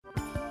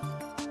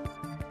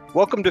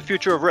Welcome to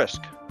Future of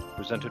Risk,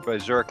 presented by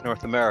Zurich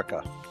North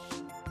America.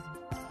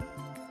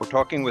 We're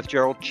talking with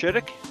Gerald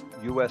Chiddick,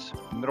 U.S.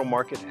 Middle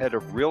Market Head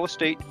of Real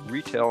Estate,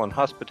 Retail, and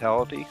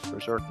Hospitality for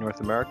Zurich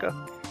North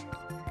America.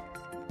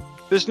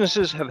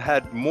 Businesses have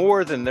had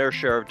more than their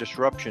share of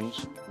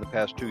disruptions in the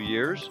past 2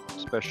 years,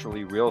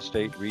 especially real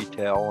estate,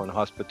 retail, and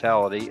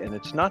hospitality. And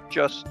it's not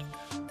just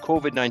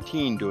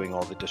COVID-19 doing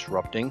all the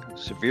disrupting.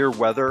 Severe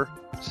weather,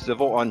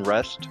 civil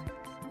unrest,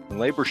 and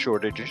labor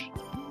shortages,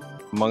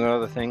 among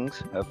other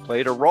things, have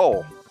played a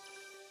role.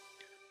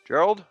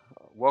 Gerald,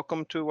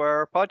 welcome to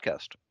our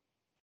podcast.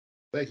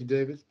 Thank you,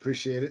 David.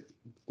 Appreciate it.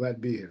 Glad to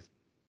be here.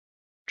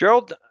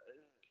 Gerald,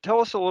 tell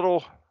us a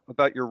little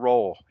about your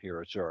role here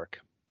at Zurich.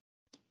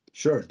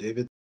 Sure,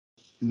 David.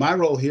 My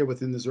role here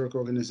within the Zurich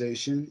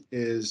organization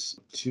is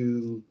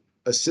to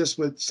assist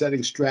with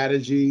setting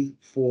strategy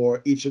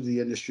for each of the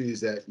industries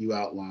that you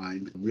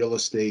outlined: real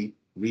estate,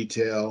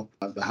 retail,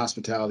 the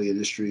hospitality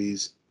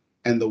industries,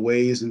 and the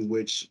ways in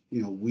which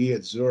we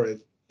at Zurich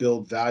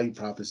build value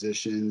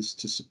propositions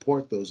to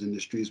support those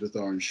industries with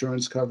our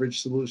insurance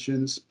coverage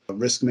solutions,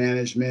 risk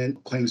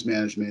management, claims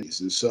management,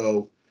 and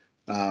so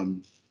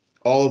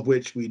all of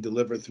which we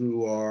deliver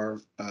through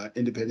our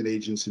independent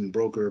agents and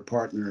broker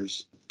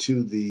partners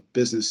to the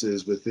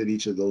businesses within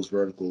each of those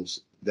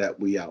verticals that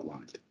we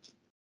outlined.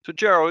 So,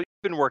 Gerald,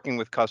 you've been working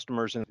with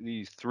customers in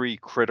these three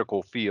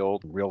critical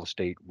fields: real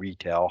estate,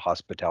 retail,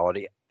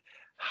 hospitality.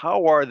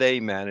 How are they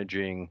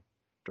managing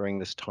during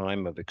this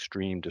time of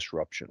extreme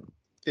disruption?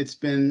 It's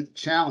been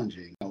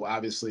challenging,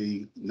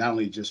 obviously, not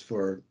only just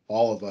for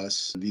all of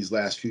us these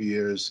last few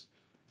years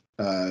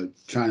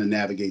trying to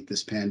navigate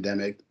this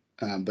pandemic,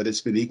 but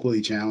it's been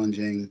equally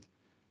challenging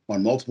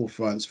on multiple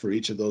fronts for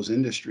each of those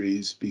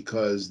industries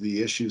because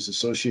the issues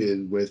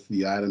associated with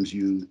the items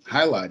you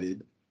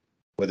highlighted,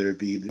 whether it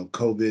be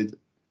COVID,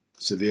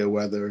 severe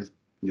weather,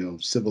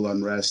 civil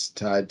unrest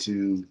tied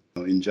to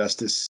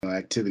injustice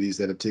activities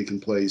that have taken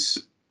place,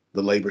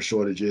 the labor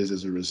shortages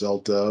as a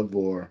result of,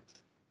 or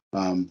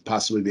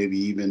possibly maybe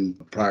even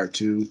prior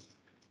to,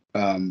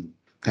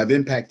 have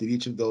impacted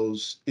each of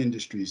those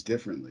industries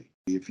differently.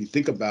 If you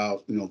think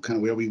about, kind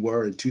of where we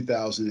were in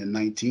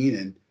 2019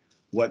 and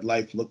what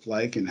life looked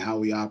like and how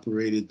we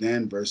operated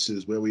then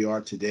versus where we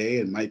are today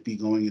and might be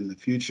going in the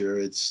future,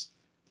 it's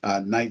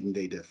night and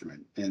day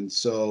different. And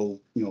so,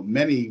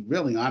 many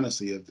really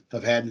honestly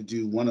have had to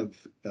do one of,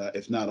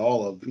 if not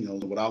all of,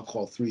 what I'll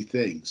call three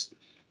things.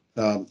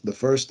 The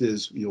first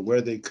is,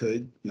 where they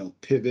could,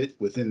 pivot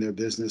within their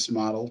business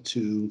model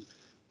to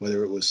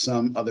whether it was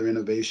some other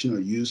innovation or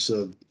use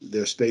of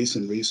their space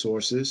and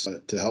resources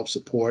to help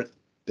support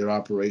their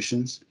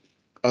operations.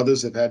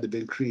 Others have had to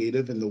be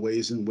creative in the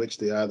ways in which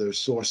they either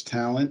source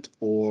talent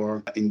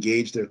or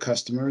engage their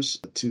customers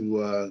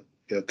to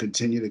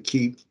continue to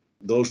keep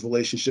those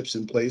relationships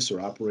in place or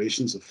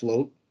operations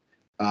afloat.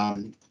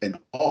 And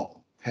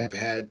all have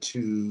had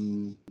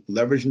to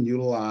leverage and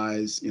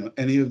utilize,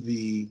 any of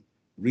the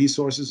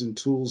resources and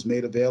tools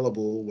made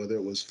available, whether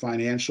it was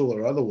financial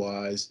or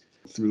otherwise,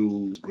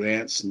 through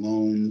grants,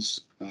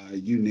 loans,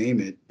 you name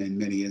it, in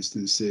many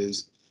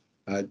instances,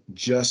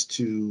 just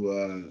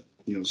to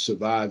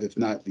survive, if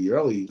not the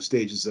early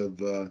stages of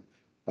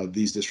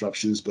these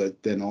disruptions,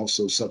 but then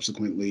also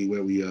subsequently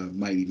where we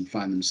might even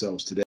find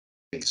themselves today.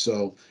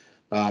 So,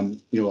 a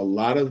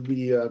lot of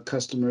the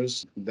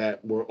customers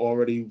that were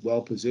already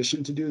well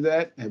positioned to do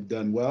that have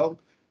done well.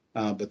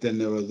 But then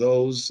there are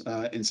those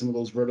in some of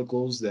those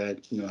verticals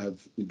that have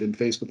been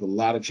faced with a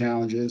lot of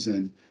challenges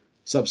and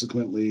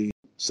subsequently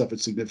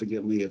suffered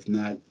significantly, if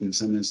not in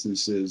some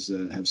instances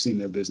have seen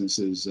their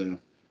businesses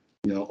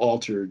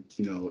altered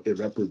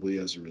irreparably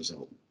as a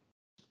result.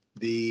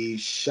 The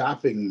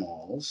shopping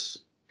malls,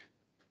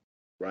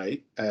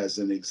 right, as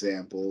an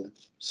example,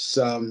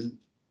 some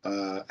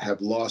have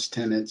lost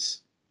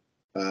tenants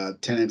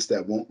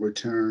that won't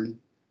return,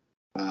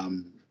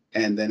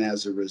 and then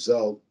as a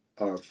result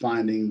are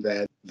finding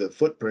that the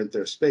footprint,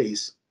 their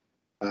space,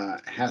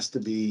 has to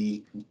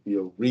be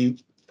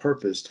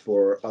repurposed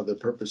for other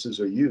purposes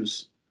or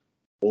use,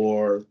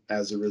 or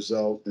as a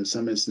result, in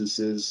some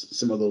instances,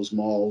 some of those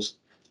malls,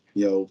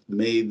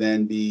 may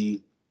then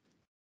be,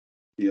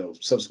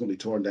 subsequently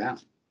torn down,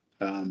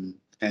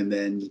 and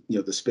then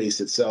the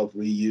space itself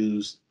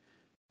reused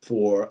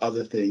for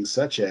other things,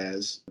 such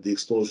as the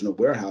explosion of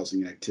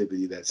warehousing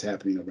activity that's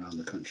happening around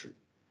the country.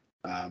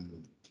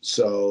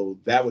 So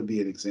that would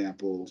be an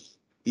example,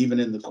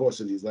 even in the course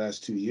of these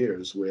last 2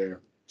 years,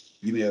 where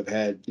you may have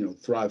had,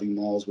 thriving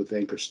malls with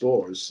anchor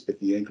stores. If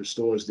the anchor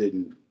stores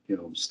didn't,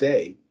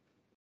 stay,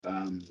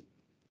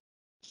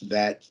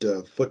 that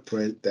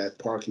footprint, that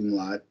parking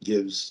lot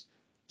gives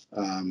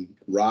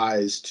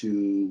rise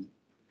to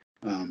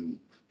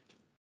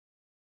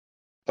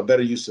a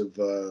better use of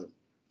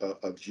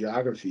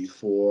geography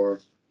for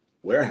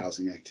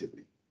warehousing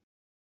activity.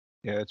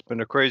 Yeah, it's been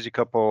a crazy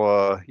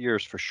couple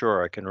years for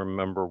sure. I can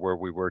remember where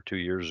we were 2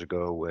 years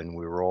ago when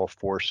we were all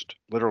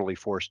literally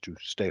forced to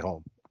stay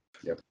home,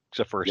 Yep.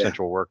 except for Yeah.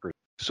 essential workers.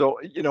 So,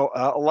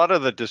 a lot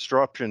of the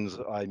disruptions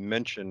I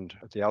mentioned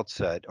at the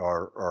outset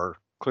are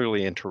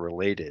clearly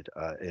interrelated.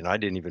 And I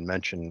didn't even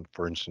mention,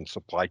 for instance,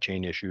 supply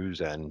chain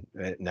issues and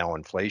now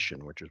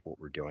inflation, which is what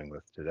we're dealing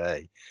with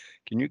today.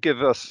 Can you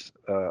give us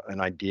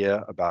an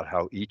idea about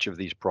how each of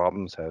these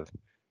problems have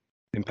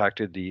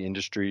impacted the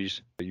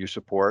industries that you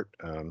support,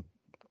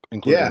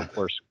 including, Yeah, of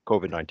course,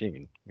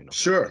 COVID-19?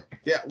 sure.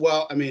 Yeah.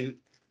 Well, I mean,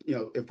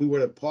 if we were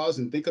to pause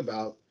and think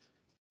about,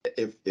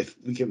 if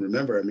we can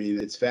remember, I mean,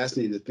 it's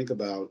fascinating to think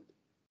about,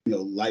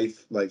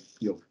 life like,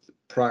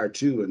 prior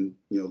to and,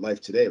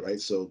 life today, right?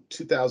 So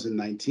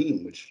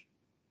 2019, which,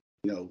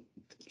 you know,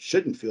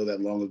 shouldn't feel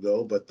that long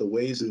ago, but the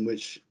ways in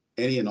which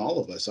any and all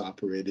of us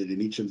operated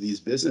in each of these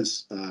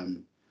business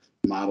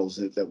models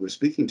that we're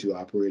speaking to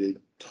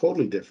operated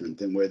totally different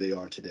than where they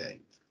are today.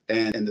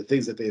 And the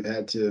things that they've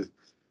had to,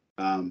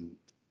 um,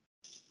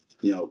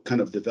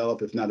 kind of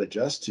develop, if not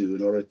adjust to,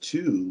 in order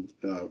to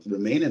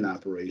remain in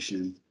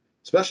operation,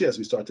 especially as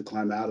we start to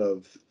climb out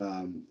of,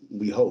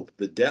 we hope,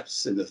 the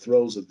depths and the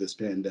throes of this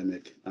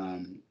pandemic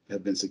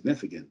have been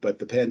significant. But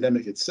the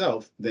pandemic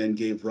itself then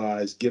gave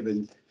rise,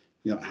 given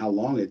how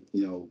long it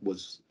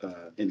was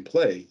in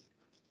play,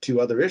 to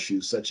other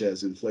issues such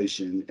as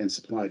inflation and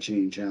supply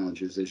chain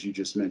challenges, as you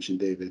just mentioned,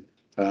 David.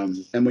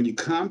 And when you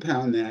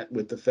compound that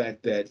with the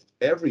fact that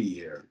every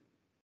year,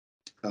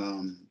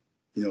 um,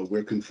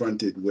 we're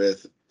confronted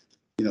with,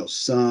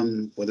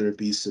 some, whether it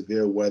be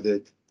severe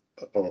weather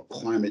or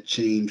climate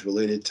change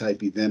related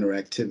type event or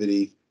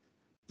activity,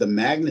 the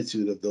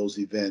magnitude of those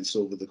events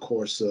over the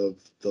course of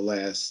the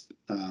last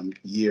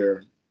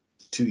year,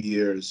 2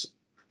 years,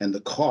 and the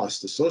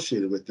cost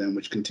associated with them,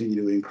 which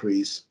continue to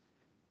increase,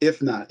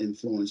 if not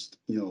influenced,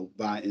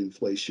 by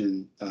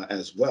inflation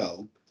as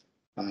well,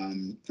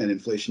 and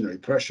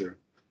inflationary pressure,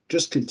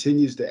 just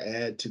continues to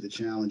add to the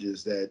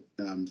challenges that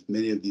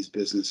many of these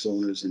business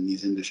owners in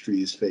these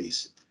industries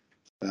face.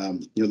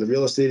 The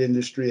real estate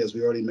industry, as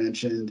we already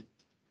mentioned,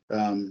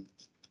 um,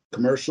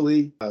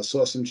 commercially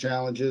saw some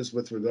challenges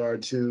with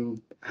regard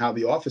to how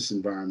the office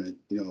environment,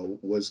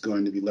 was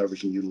going to be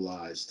leveraged and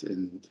utilized.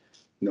 And,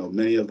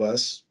 many of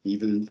us,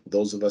 even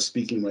those of us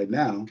speaking right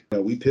now,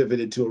 we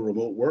pivoted to a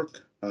remote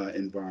work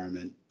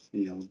environment.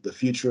 The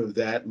future of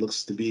that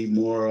looks to be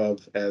more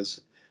of, as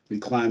we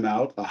climb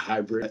out, a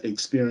hybrid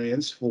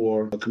experience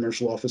for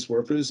commercial office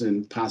workers,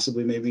 and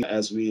possibly maybe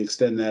as we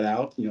extend that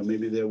out,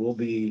 maybe there will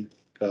be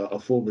a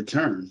full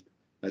return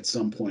at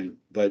some point.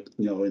 But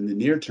in the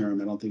near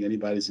term, I don't think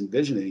anybody's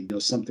envisioning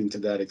something to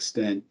that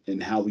extent,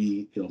 and how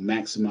we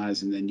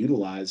maximize and then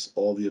utilize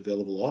all the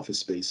available office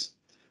space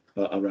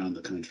around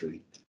the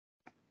country.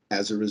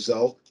 As a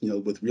result,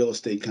 with real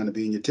estate kind of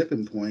being a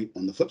tipping point,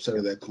 on the flip side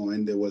of that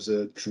coin, there was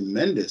a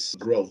tremendous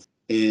growth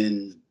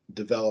in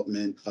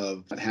development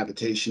of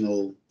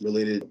habitational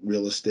related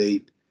real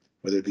estate,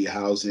 whether it be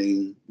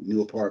housing,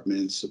 new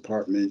apartments,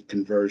 apartment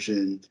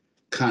conversion,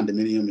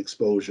 condominium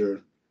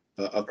exposure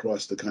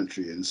across the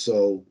country. And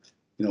so,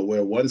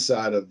 where one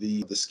side of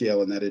the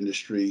scale in that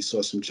industry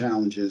saw some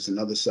challenges,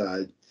 another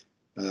side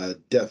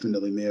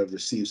definitely may have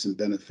received some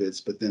benefits.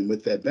 But then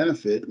with that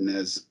benefit, and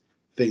as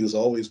things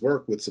always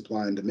work with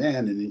supply and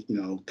demand,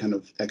 and kind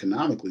of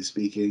economically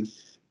speaking,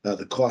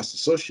 the cost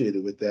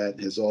associated with that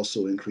has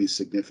also increased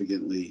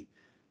significantly,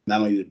 not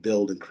only to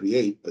build and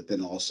create, but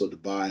then also to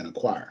buy and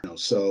acquire.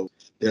 So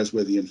there's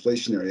where the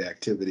inflationary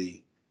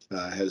activity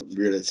has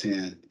reared its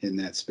hand in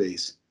that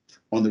space.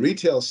 On the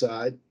retail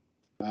side,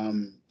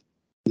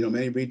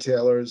 many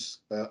retailers,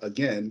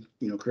 again,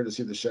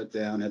 courtesy of the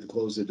shutdown, had to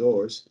close their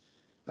doors.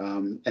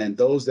 And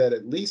those that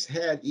at least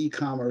had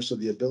e-commerce or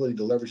the ability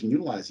to leverage and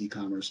utilize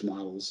e-commerce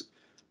models,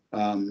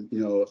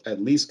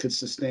 at least could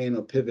sustain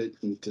or pivot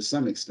to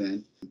some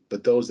extent.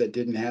 But those that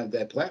didn't have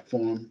that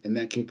platform and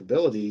that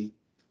capability,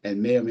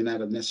 and may or may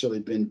not have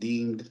necessarily been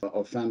deemed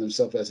or found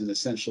themselves as an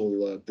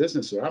essential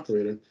business or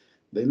operator,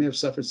 they may have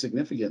suffered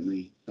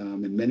significantly,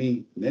 and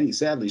many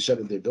sadly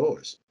shuttered their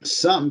doors.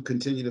 Some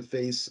continue to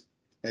face,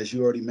 as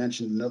you already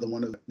mentioned, another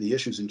one of the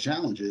issues and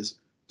challenges.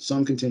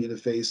 Some continue to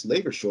face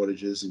labor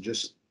shortages and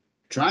just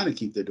trying to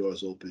keep their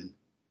doors open.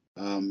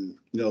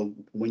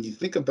 When you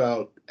think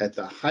about at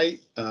the height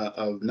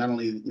of not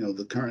only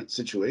the current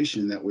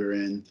situation that we're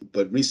in,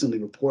 but recently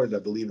reported, I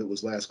believe it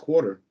was last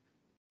quarter,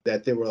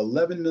 that there were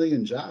 11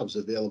 million jobs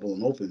available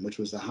and open, which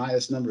was the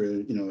highest number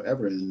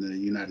ever in the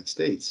United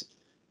States,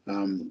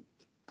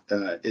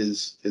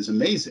 is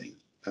amazing.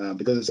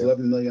 Because it's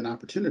 11 million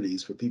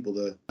opportunities for people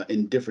to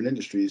in different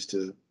industries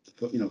to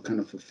kind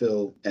of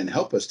fulfill and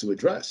help us to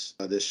address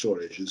this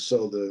shortage. And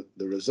so the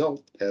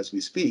result, as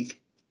we speak,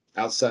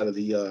 outside of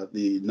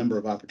the number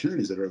of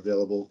opportunities that are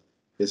available,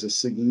 is a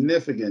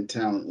significant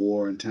talent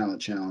war and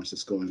talent challenge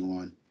that's going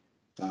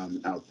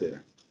on out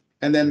there.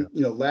 And then,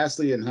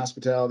 lastly, in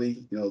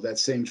hospitality, that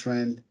same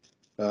trend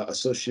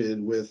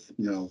associated with,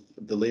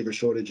 the labor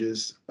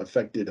shortages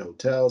affected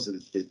hotels.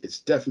 It's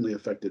definitely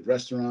affected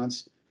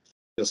restaurants.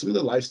 Some of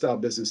the lifestyle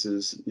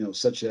businesses,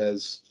 such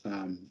as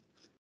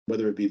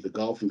whether it be the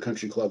golf and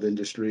country club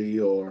industry,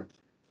 or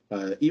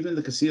even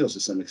the casinos to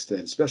some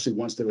extent, especially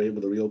once they were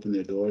able to reopen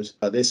their doors,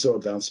 they saw a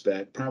bounce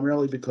back,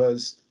 primarily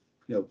because,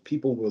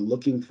 people were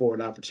looking for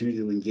an opportunity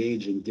to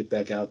engage and get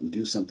back out and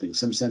do something,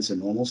 some sense of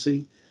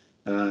normalcy.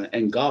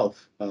 And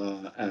golf,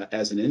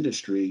 as an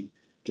industry,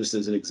 just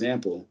as an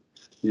example,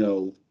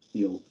 you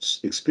know,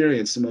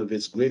 experienced some of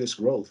its greatest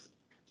growth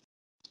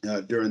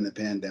during the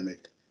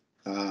pandemic,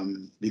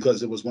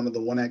 because it was one of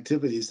the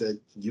activities that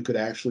you could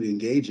actually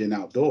engage in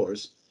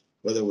outdoors,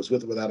 whether it was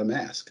with or without a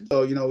mask.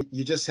 So,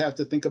 you just have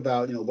to think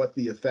about, what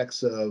the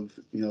effects of,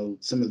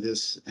 some of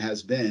this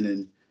has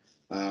been.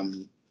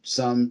 And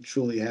some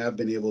truly have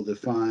been able to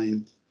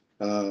find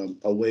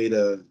a way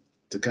to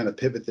kind of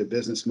pivot their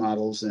business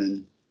models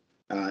and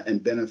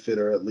benefit,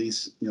 or at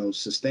least,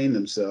 sustain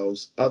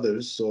themselves.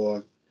 Others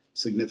saw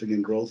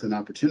significant growth and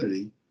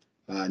opportunity.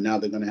 Now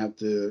they're going to have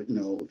to,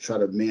 try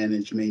to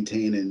manage,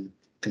 maintain, and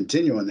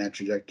continue on that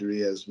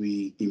trajectory as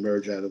we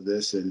emerge out of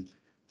this. And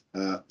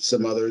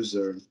some others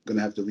are going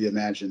to have to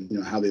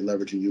reimagine, how they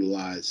leverage and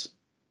utilize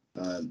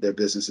their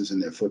businesses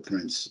and their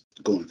footprints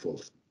going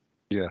forward.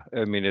 Yeah,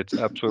 I mean, it's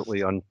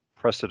absolutely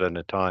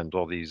unprecedented times,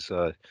 all these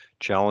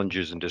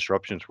challenges and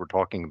disruptions we're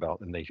talking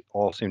about, and they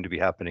all seem to be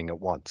happening at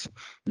once.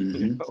 You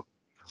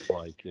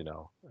Mm-hmm.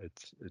 know,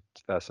 it's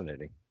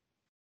fascinating.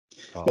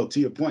 Well, to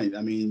your point,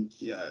 I mean,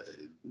 yeah,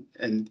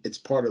 and it's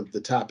part of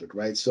the topic,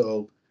 right?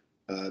 So,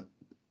 uh,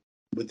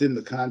 within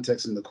the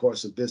context and the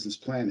course of business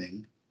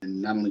planning, and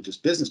not only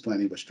just business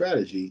planning but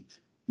strategy,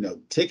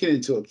 taking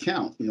into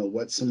account,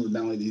 what some of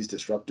not only these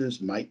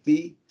disruptors might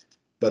be,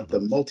 but the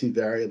Mhm.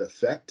 multivariate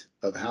effect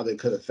of how they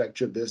could affect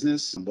your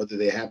business, whether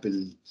they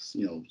happen,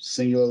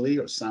 singularly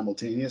or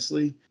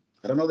simultaneously.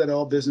 I don't know that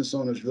all business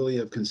owners really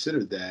have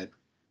considered that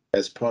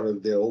as part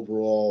of their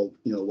overall,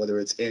 whether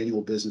it's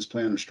annual business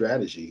plan or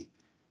strategy.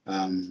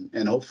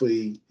 And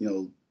hopefully,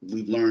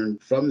 we've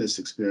learned from this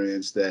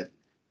experience that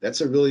that's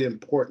a really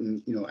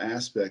important,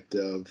 aspect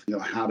of,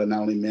 how to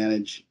not only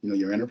manage,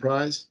 your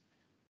enterprise,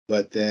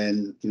 but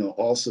then,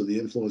 also the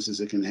influences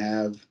it can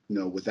have,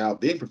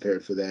 without being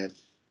prepared for that,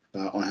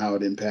 on how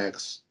it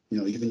impacts,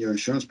 even your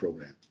insurance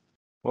program.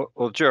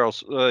 Well,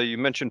 Gerald, you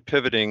mentioned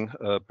pivoting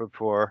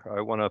before. I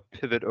want to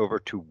pivot over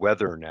to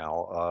weather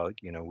now.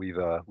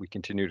 We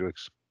continue to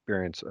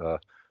experience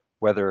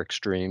weather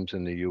extremes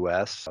in the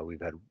U.S.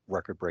 We've had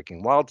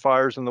record-breaking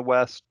wildfires in the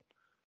West,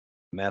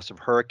 massive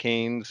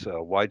hurricanes,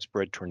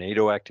 widespread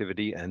tornado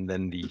activity, and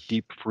then the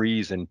deep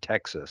freeze in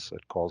Texas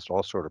that caused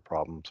all sort of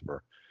problems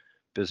for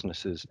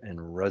businesses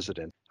and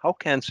residents. How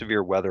can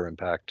severe weather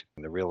impact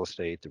the real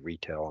estate, the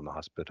retail, and the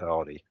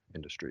hospitality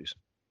industries?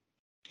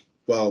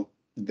 Well,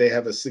 they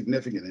have a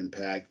significant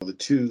impact. The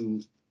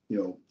two,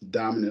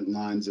 dominant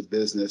lines of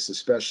business,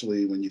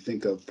 especially when you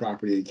think of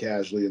property and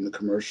casualty in the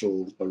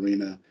commercial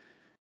arena,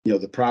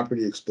 the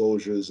property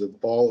exposures of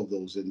all of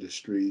those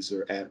industries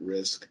are at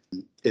risk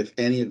if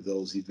any of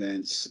those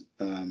events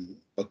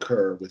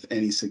occur with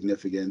any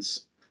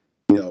significance.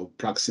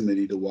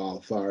 Proximity to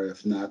wildfire,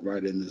 if not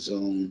right in the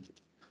zone,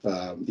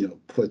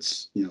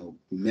 puts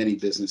many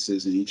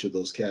businesses in each of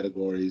those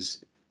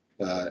categories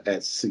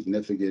at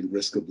significant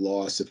risk of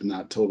loss, if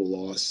not total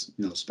loss.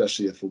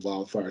 Especially if a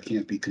wildfire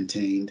can't be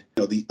contained.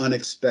 The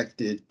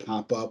unexpected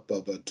pop up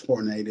of a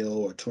tornado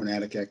or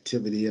tornadic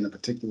activity in a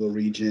particular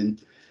region.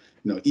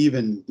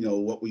 Even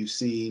what we've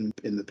seen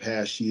in the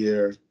past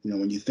year.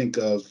 When you think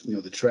of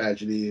the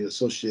tragedy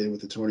associated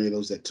with the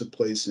tornadoes that took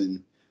place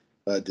in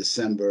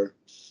December.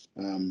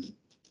 Um,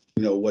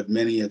 what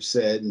many have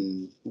said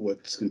and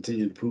what's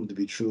continued to prove to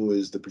be true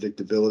is the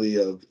predictability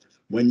of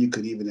when you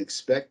could even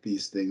expect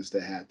these things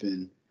to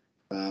happen,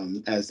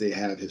 as they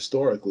have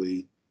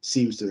historically,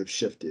 seems to have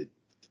shifted.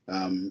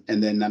 And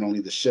then not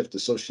only the shift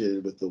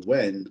associated with the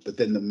when, but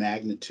then the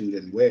magnitude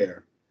and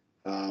where,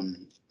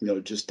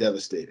 just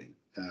devastating.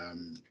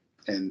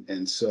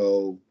 And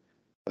so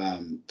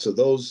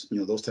those,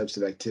 those types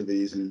of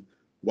activities. And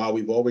while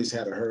we've always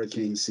had a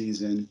hurricane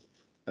season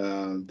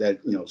that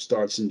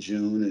starts in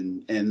June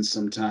and ends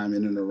sometime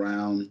in and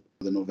around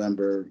the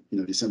November,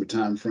 December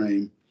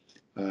timeframe.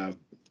 Uh,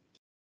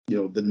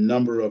 the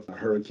number of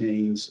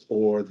hurricanes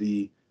or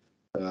the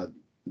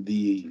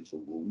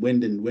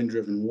wind and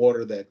wind-driven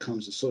water that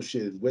comes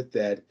associated with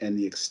that, and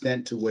the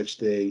extent to which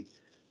they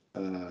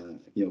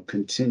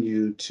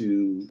continue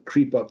to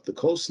creep up the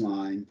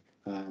coastline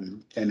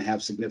and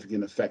have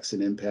significant effects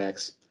and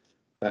impacts,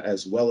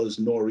 as well as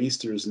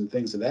nor'easters and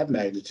things of that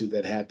magnitude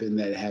that happen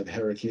that have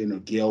hurricane or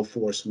gale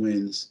force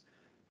winds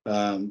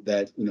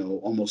that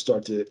almost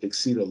start to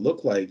exceed or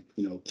look like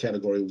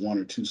category 1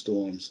 or 2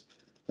 storms,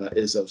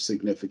 is of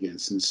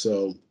significance. And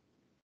so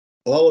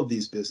all of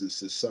these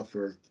businesses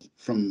suffer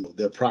from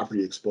their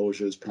property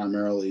exposures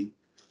primarily,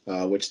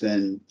 which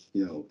then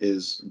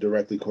is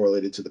directly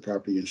correlated to the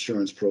property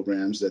insurance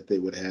programs that they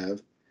would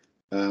have.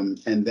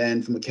 And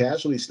then from a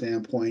casualty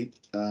standpoint,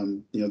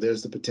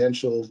 there's the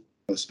potential,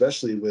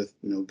 especially with,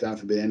 God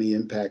forbid, any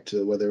impact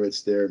to whether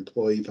it's their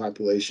employee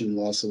population,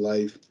 loss of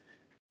life,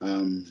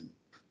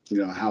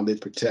 how they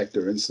protect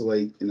or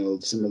insulate,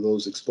 some of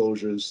those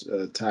exposures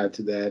tied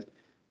to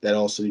that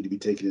also need to be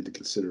taken into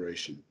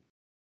consideration.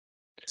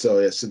 So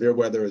yeah, severe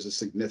weather is a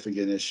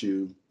significant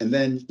issue. And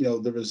then,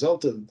 the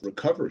result of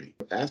recovery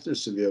after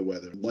severe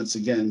weather, once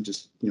again,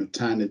 just,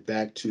 tying it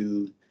back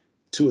to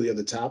two of the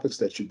other topics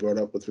that you brought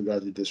up with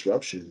regard to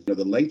disruption,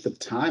 the length of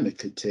time it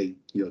could take,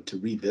 to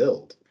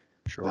rebuild,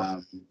 Sure.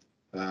 um,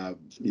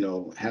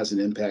 has an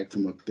impact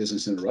from a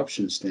business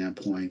interruption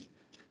standpoint,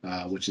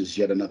 which is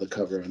yet another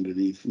cover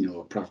underneath,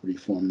 a property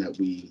form that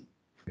we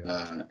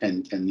Yeah.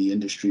 and the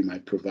industry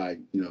might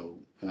provide,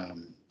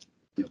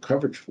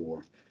 coverage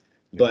for.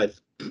 Yeah. But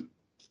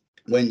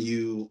when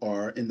you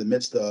are in the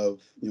midst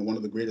of one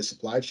of the greatest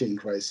supply chain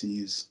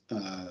crises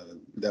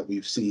that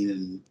we've seen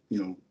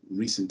in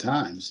recent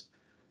times,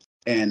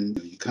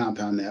 and you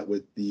compound that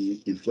with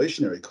the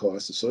inflationary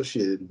costs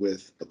associated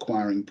with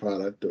acquiring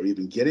product or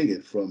even getting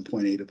it from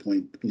point A to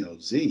point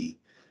Z,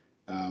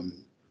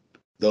 um,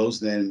 those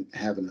then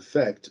have an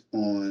effect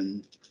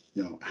on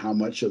how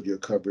much of your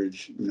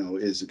coverage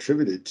is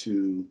attributed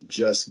to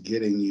just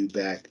getting you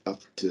back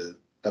up to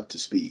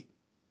speed.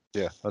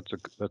 Yeah, that's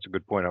a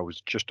good point. I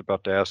was just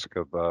about to ask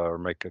or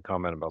make a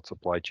comment about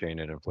supply chain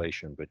and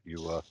inflation, but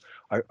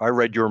I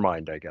read your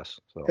mind, I guess.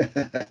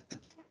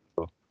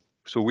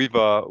 So we've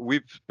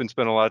been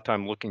spending a lot of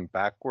time looking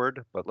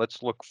backward, but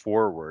let's look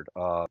forward.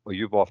 Well,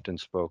 you've often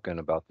spoken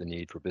about the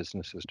need for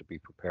businesses to be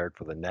prepared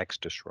for the next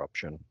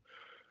disruption.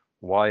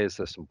 Why is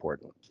this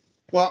important?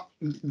 Well,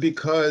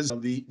 because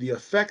the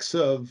effects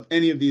of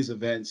any of these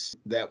events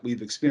that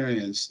we've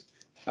experienced,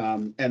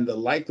 and the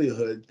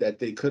likelihood that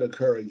they could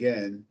occur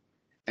again,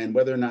 and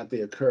whether or not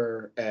they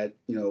occur at,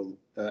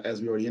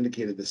 as we already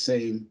indicated, the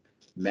same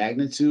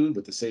magnitude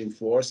with the same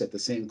force at the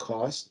same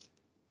cost,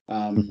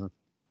 um,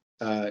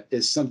 Mhm.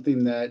 is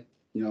something that,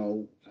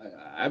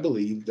 I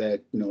believe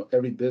that,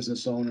 every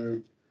business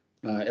owner,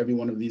 every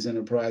one of these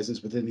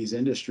enterprises within these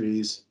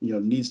industries,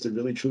 needs to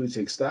really truly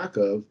take stock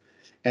of,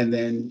 and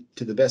then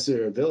to the best of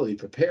their ability,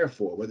 prepare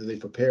for, whether they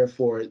prepare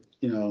for it,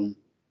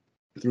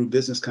 through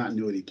business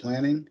continuity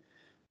planning,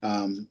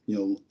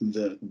 the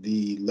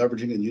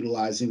leveraging and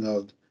utilizing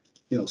of,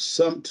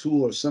 some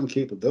tool or some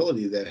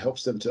capability that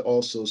helps them to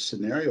also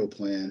scenario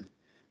plan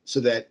so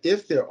that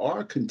if there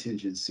are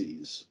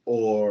contingencies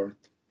or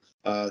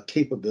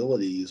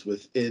capabilities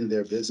within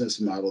their business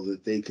model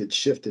that they could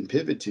shift and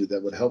pivot to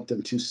that would help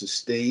them to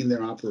sustain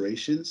their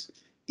operations,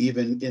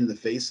 even in the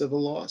face of a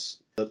loss.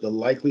 But the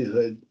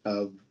likelihood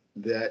of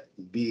that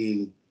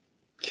being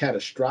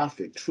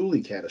catastrophic,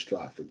 truly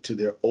catastrophic to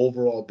their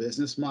overall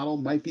business model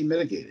might be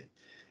mitigated.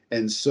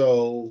 And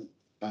so,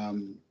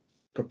 um,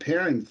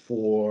 preparing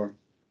for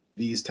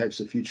these types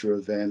of future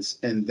events,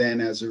 and then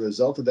as a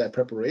result of that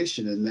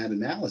preparation and that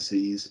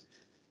analyses,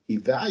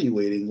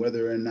 evaluating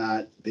whether or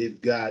not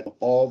they've got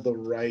all the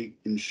right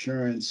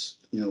insurance,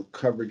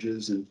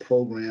 coverages and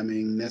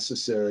programming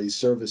necessary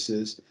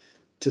services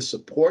to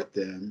support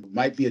them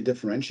might be a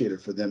differentiator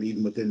for them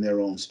even within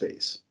their own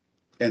space.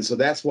 And so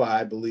that's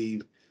why I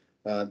believe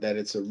that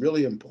it's a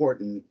really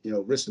important,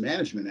 risk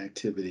management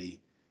activity.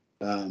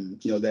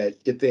 That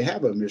if they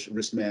have a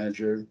risk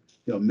manager,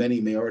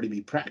 many may already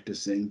be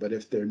practicing, but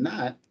if they're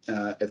not,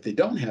 if they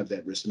don't have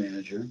that risk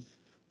manager,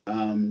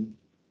 um,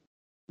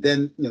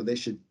 then they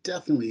should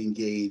definitely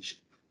engage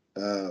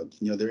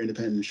their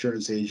independent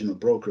insurance agent or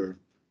broker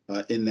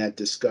in that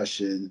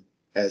discussion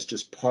as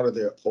just part of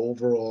their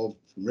overall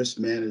risk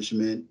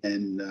management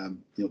and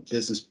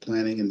business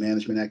planning and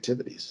management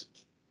activities.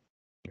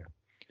 Yeah.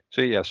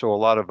 So yeah, so a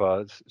lot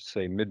of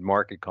say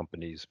mid-market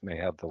companies may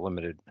have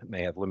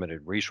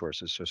limited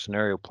resources. So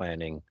scenario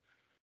planning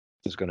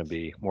is going to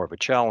be more of a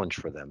challenge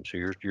for them. So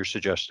you're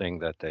suggesting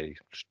that they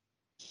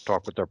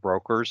talk with their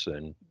brokers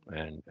and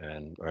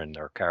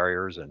their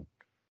carriers, and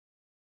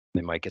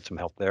they might get some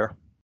help there.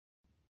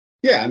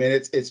 Yeah, I mean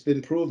it's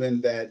been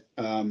proven that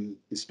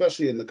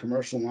especially in the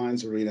commercial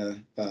lines arena,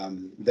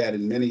 that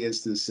in many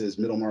instances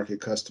middle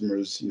market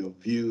customers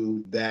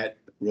view that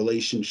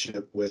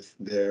relationship with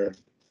their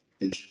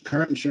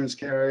current insurance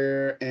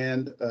carrier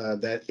and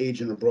that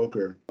agent or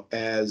broker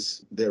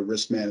as their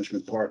risk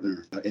management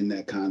partner in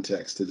that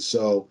context. And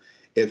so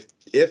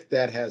if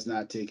that has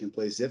not taken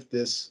place, if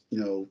this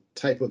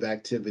type of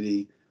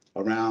activity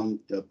around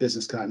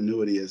business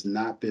continuity has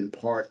not been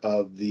part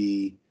of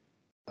the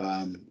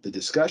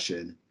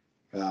discussion,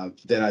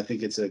 then I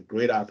think it's a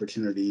great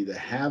opportunity to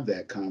have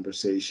that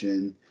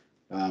conversation,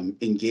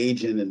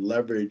 engage in and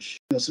leverage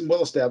some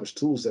well-established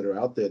tools that are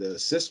out there to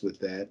assist with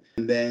that,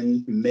 and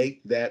then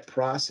make that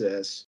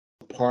process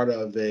part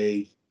of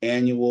a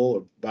annual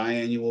or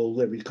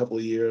biannual, every couple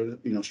of years,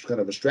 kind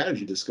of a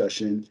strategy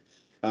discussion.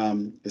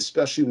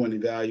 Especially when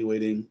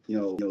evaluating,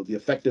 the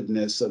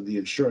effectiveness of the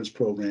insurance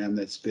program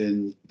that's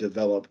been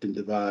developed and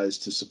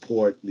devised to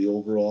support the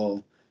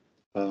overall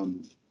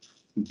um,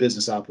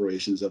 business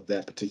operations of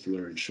that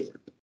particular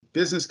insured.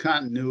 Business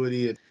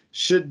continuity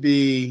should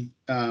be,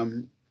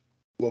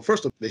 well,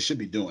 first of all, they should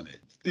be doing it.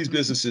 These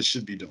businesses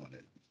should be doing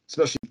it,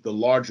 especially the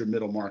larger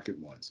middle market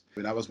ones. I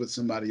mean, I was with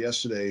somebody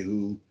yesterday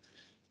who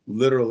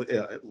literally,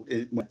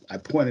 I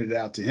pointed it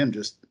out to him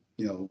just,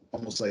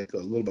 almost like a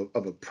little bit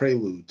of a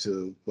prelude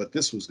to what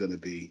this was going to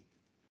be.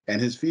 And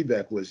his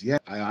feedback was, yeah,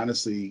 I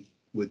honestly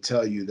would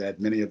tell you that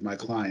many of my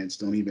clients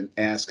don't even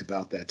ask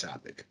about that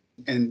topic.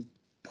 And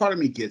part of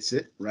me gets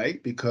it,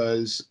 right?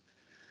 Because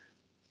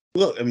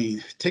look, I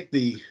mean, take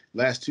the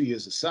last 2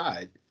 years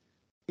aside,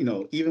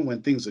 even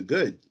when things are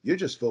good, you're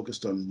just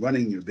focused on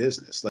running your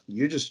business. Like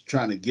you're just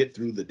trying to get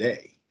through the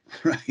day,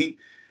 right?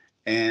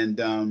 And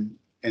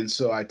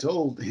so I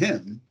told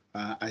him,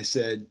 I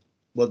said,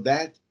 well,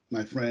 that,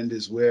 my friend,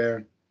 is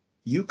where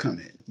you come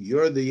in.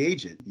 You're the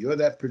agent. You're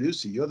that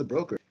producer. You're the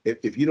broker.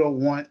 If you don't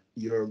want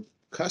your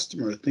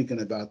customer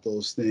thinking about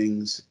those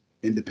things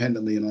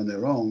independently and on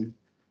their own,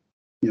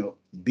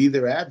 be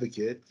their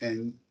advocate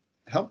and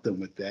help them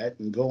with that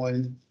and go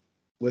in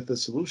with a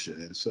solution.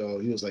 And so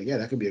he was like, yeah,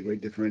 that could be a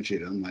great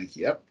differentiator. I'm like,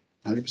 yep,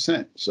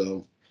 100%.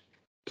 So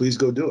please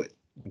go do it.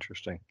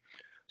 Interesting.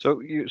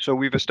 So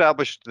we've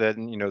established that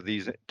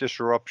these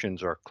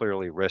disruptions are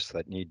clearly risks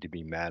that need to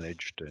be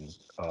managed, and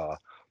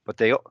but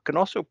they can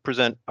also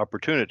present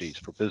opportunities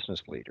for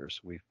business leaders.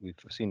 We've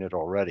seen it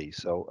already.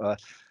 So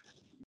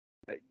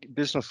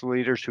business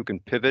leaders who can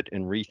pivot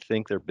and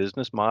rethink their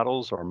business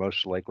models are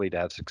most likely to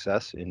have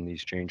success in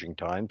these changing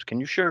times. Can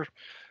you share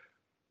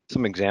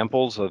some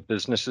examples of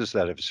businesses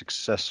that have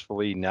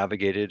successfully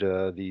navigated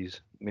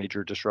these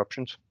major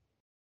disruptions?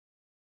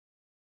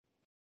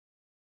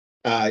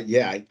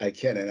 Yeah, I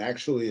can. And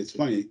actually, it's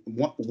funny.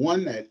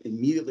 One that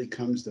immediately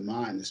comes to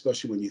mind,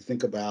 especially when you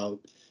think about,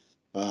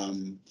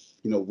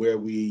 where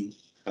we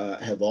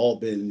have all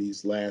been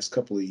these last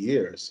couple of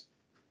years,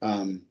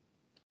 um,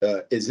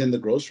 is in the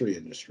grocery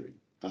industry.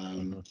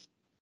 Hmm.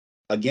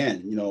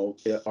 Again,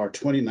 our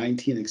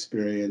 2019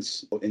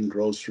 experience in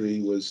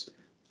grocery was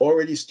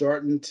already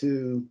starting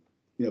to,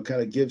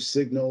 kind of give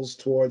signals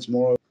towards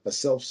more of a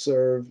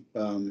self-serve,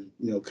 kind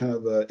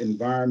of a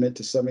environment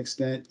to some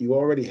extent. You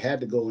already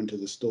had to go into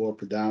the store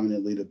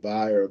predominantly to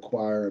buy or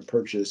acquire and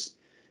purchase,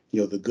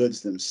 the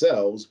goods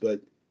themselves.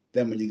 But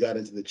then when you got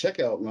into the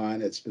checkout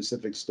line at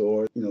specific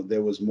stores,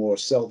 there was more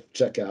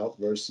self-checkout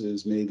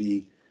versus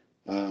maybe,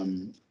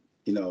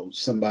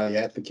 somebody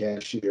at the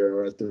cashier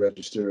or at the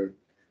register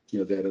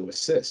there to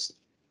assist.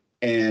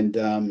 And,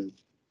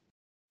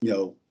 you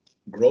know,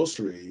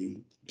 grocery,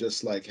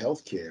 just like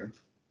healthcare,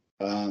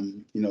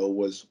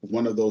 was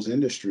one of those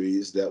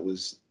industries that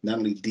was not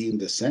only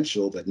deemed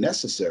essential, but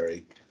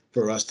necessary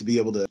for us to be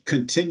able to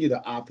continue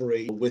to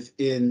operate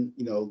within,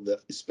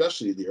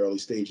 especially the early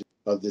stages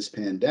of this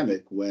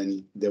pandemic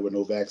when there were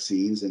no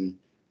vaccines and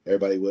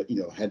everybody would,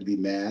 had to be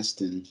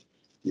masked and,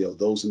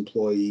 those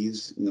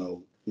employees,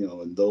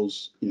 and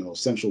those,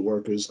 essential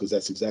workers, because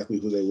that's exactly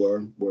who they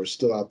were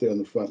still out there on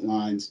the front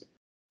lines,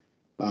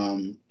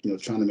 trying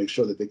to make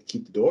sure that they could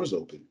keep the doors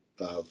open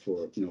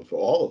for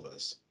all of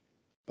us.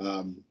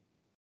 Um,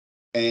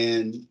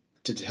 and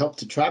to help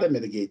to try to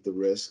mitigate the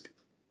risk,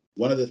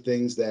 one of the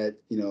things that,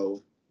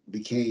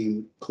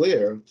 became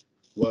clear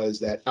was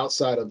that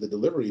outside of the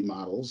delivery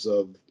models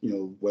of,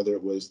 whether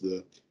it was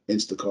the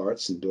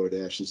Instacarts and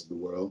DoorDashes of the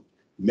world,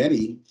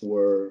 many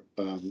were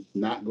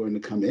not going to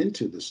come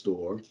into the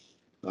store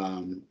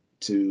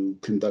to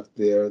conduct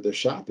their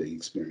shopping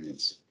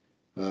experience.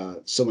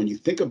 So when you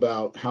think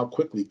about how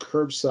quickly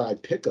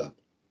curbside pickup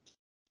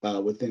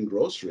within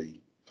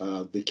grocery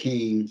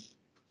became,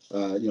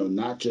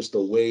 not just a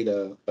way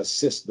to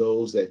assist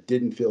those that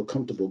didn't feel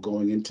comfortable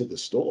going into the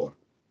store,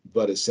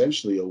 but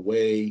essentially a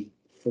way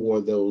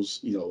for those,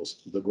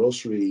 the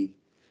grocery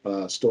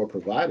store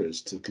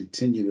providers to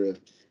continue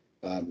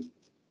to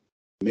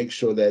make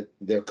sure that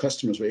their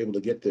customers were able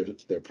to get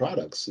their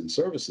products and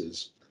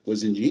services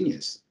was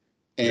ingenious.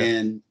 Yeah.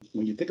 And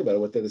when you think about it,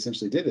 what that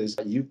essentially did is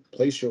you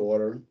place your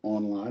order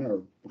online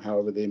or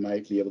however they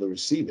might be able to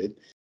receive it.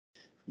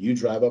 You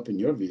drive up in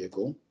your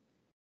vehicle,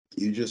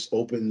 you just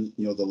open,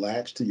 the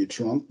latch to your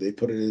trunk. They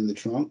put it in the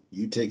trunk.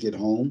 You take it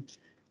home,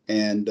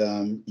 and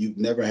you've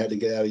never had to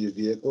get out of your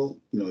vehicle.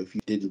 If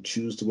you didn't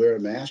choose to wear a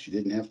mask, you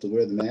didn't have to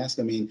wear the mask.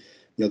 I mean,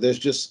 there's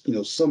just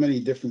so many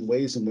different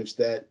ways in which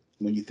that,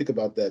 when you think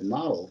about that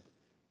model,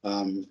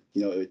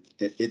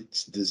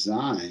 it's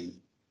designed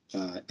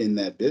in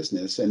that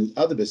business, and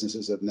other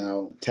businesses have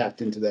now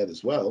tapped into that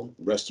as well.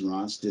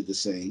 Restaurants did the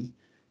same.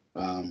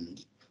 Um,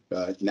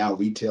 Now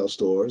retail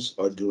stores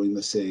are doing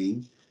the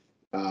same.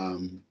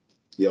 Um,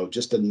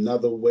 just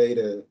another way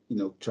to,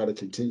 try to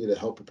continue to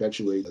help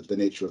perpetuate the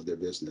nature of their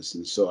business.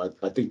 And so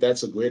I think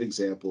that's a great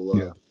example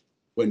Yeah. of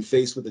when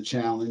faced with a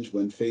challenge,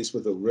 when faced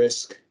with a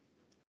risk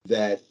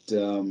that,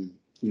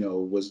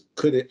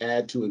 could it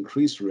add to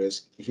increased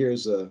risk?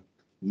 Here's a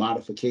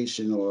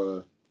modification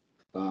or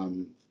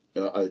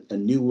a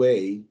new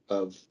way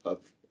of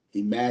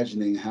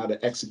imagining how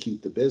to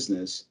execute the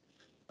business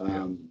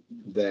Yeah.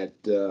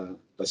 that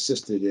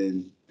assisted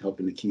in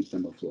helping to keep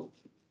them afloat.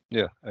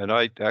 Yeah. And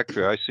I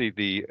see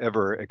the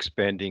ever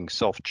expanding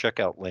self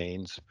checkout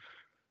lanes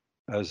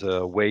as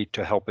a way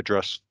to help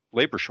address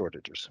labor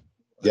shortages.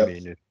 I Yep.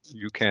 mean, if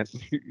you can't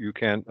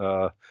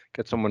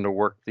get someone to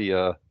work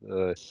the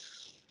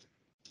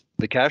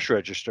cash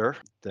register,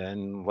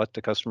 then let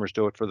the customers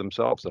do it for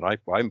themselves. And I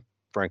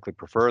frankly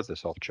prefer the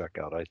self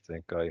checkout. I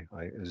think I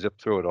zip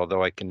through it,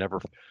 although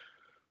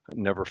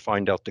never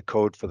find out the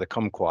code for the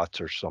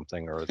kumquats or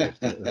something, or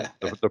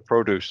the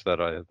produce that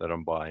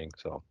I'm buying.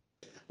 So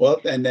Well,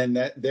 and then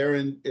that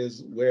therein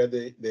is where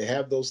they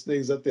have those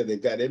things up there.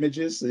 They've got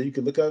images, so you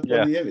can look up on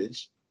yeah, the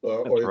image,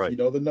 or that's if you right.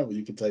 know the number,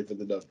 you can type in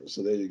the number.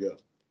 So there you go.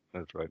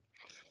 That's right.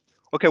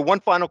 Okay,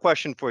 one final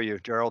question for you,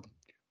 Gerald.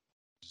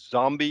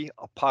 Zombie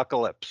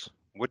apocalypse.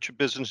 What should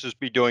businesses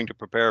be doing to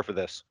prepare for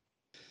this?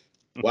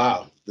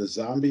 Wow, the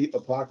zombie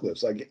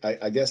apocalypse.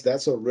 I guess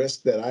that's a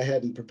risk that I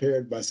hadn't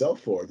prepared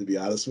myself for, to be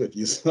honest with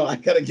you. So I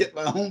got to get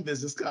my own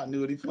business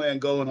continuity plan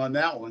going on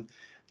that one.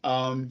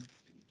 Um,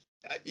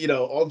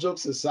 all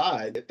jokes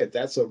aside, if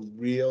that's a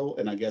real,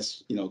 and I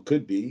guess,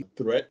 could be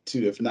threat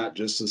to, if not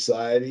just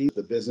society,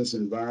 the business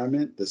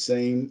environment, the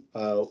same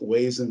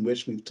ways in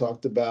which we've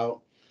talked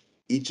about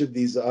each of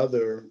these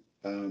other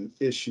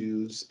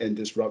issues and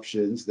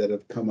disruptions that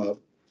have come up,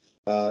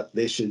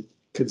 they should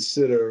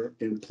consider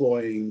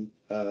employing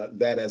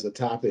that as a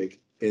topic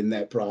in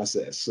that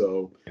process.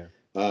 So,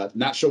 Yeah.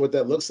 not sure what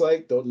that looks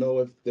like. Don't know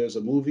if there's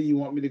a movie you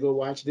want me to go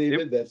watch,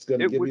 David, that's going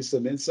to It give me would.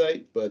 some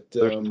insight. But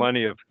There's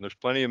plenty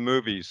of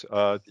movies.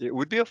 It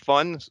would be a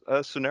fun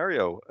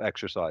scenario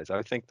exercise.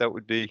 I think that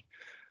would be,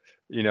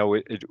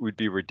 it would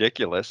be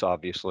ridiculous,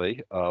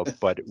 obviously,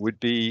 but it would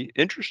be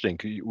interesting.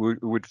 It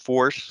would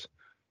force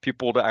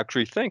people to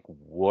actually think,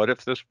 what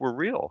if this were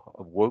real?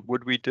 What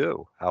would we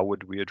do? How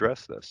would we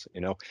address this?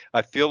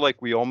 I feel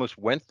like we almost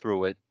went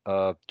through it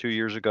 2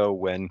 years ago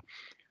when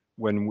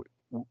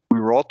we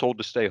were all told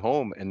to stay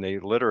home, and I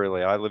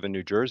live in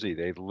New Jersey,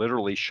 they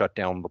literally shut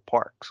down the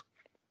parks.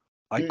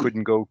 I hmm,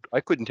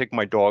 couldn't take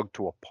my dog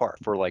to a park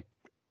for like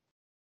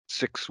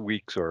 6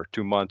 weeks or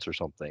 2 months or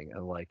something.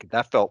 And like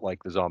that felt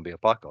like the zombie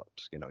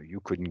apocalypse.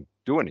 You couldn't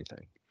do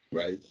anything.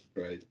 right,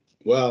 right.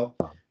 Well,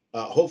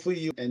 hopefully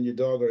you and your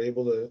dog are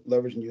able to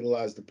leverage and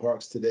utilize the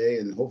parks today,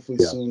 and hopefully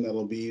Yeah. soon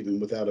that'll be even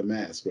without a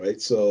mask,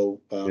 right?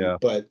 So, Yeah.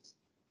 but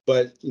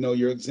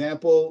your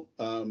example,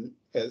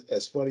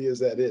 as funny as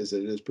that is,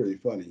 it is pretty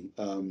funny.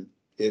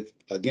 If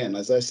again,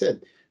 as I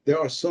said, there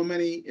are so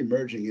many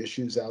emerging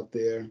issues out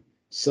there.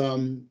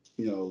 Some,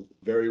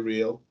 very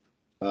real.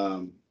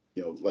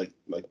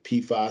 Like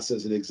PFAS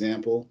as an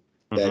example,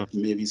 Hmm. that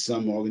maybe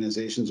some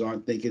organizations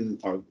aren't thinking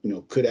are,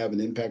 could have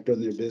an impact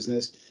on their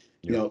business.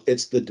 Yeah.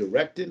 It's the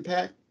direct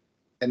impact,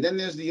 and then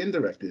there's the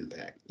indirect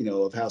impact,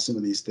 of how some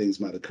of these things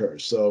might occur.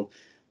 So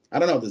I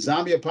don't know. The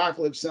zombie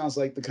apocalypse sounds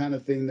like the kind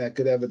of thing that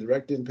could have a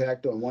direct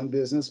impact on one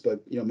business, but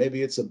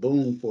maybe it's a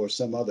boom for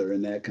some other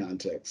in that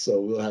context. So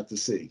we'll have to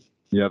see.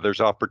 Yeah.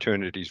 There's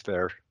opportunities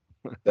there.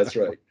 That's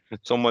right.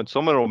 Someone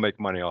will make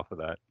money off of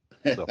that.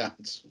 So,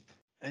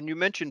 and you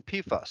mentioned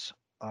PFAS.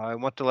 I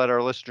want to let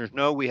our listeners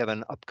know we have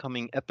an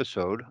upcoming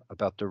episode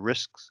about the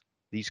risks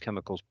these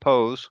chemicals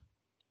pose.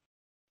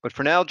 But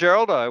for now,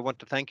 Gerald, I want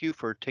to thank you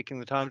for taking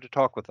the time to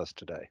talk with us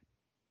today.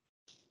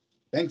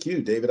 Thank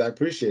you, David. I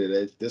appreciate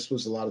it. This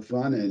was a lot of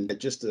fun. And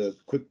just a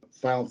quick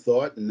final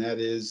thought, and that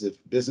is, if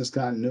business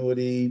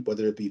continuity,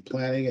 whether it be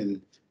planning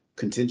and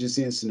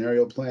contingency and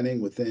scenario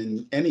planning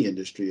within any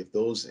industry, if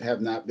those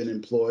have not been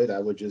employed, I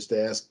would just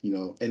ask,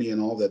 any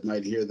and all that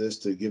might hear this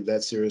to give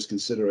that serious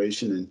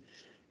consideration and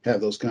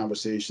have those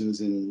conversations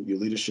in your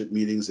leadership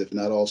meetings, if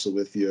not also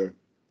with your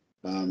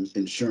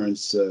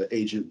insurance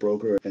agent,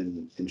 broker,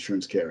 and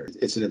insurance carrier.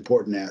 It's an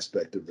important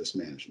aspect of risk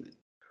management.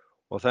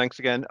 Well, thanks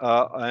again.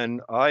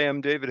 And I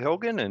am David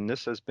Hilgen, and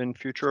this has been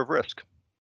Future of Risk.